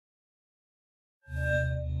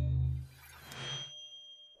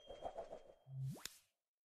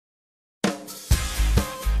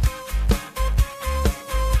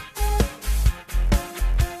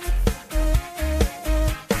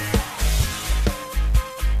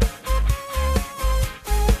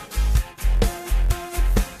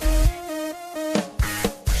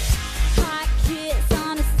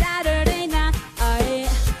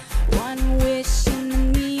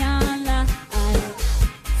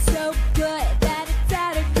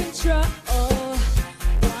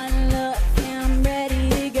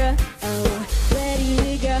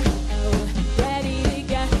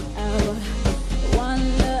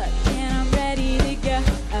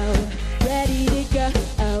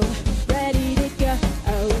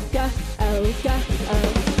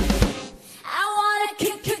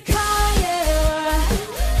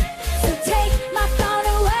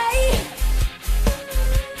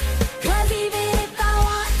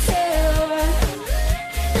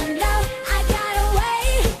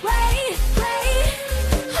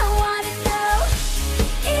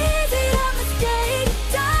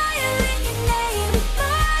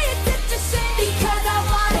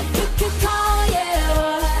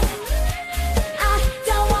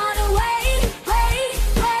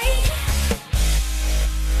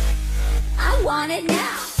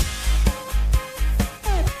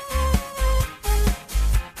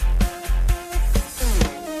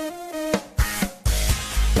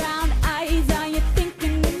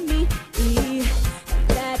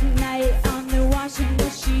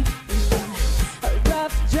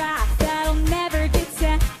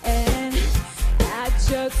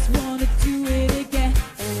it again,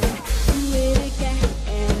 do it again,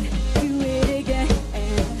 do it again.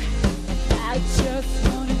 I just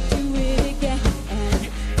wanna do it again,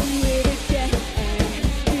 do it again,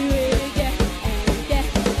 do it again, again,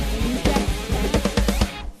 again.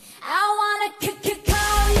 I wanna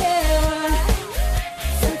call you,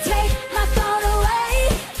 so take my phone away.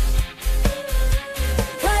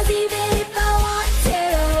 'Cause even if I want to,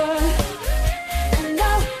 I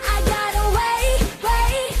know I gotta wait.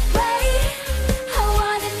 I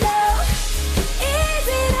wanna know, is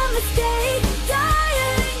it a mistake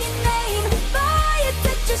dialing your name by a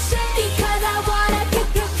touch of shame? Because I wanna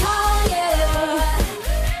call you,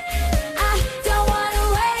 I don't wanna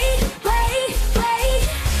wait.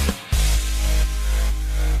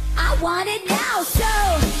 I want it now, so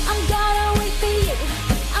I'm gonna wait for you.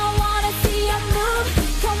 I wanna see your move.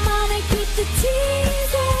 Come on and keep the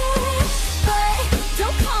teasing, but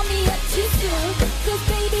don't call me up too soon. 'Cause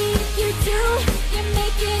baby, if you do, you're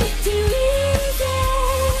making it too easy.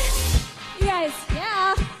 You guys,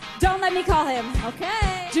 yeah, don't let me call him.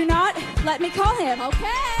 Okay. Do not let me call him.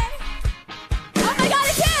 Okay. Oh my God,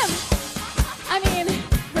 it's him! I mean,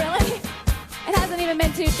 really? It hasn't even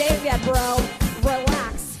been 2 days yet, bro.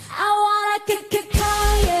 Relax. I wanna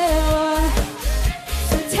call you,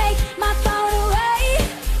 so take my phone away.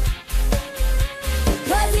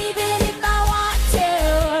 'Cause even if I want to,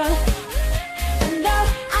 I know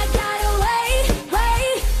I gotta wait.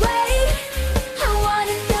 I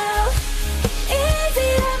wanna know, is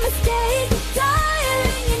it a mistake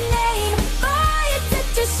dialing your name by a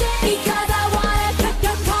touch of shame? Because I wanna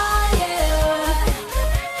call you,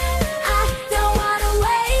 I don't wanna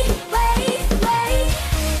wait.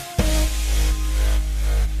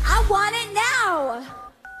 I want it now.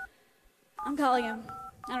 I'm calling him.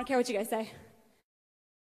 I don't care what you guys say.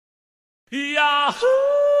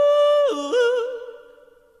 Yahoo!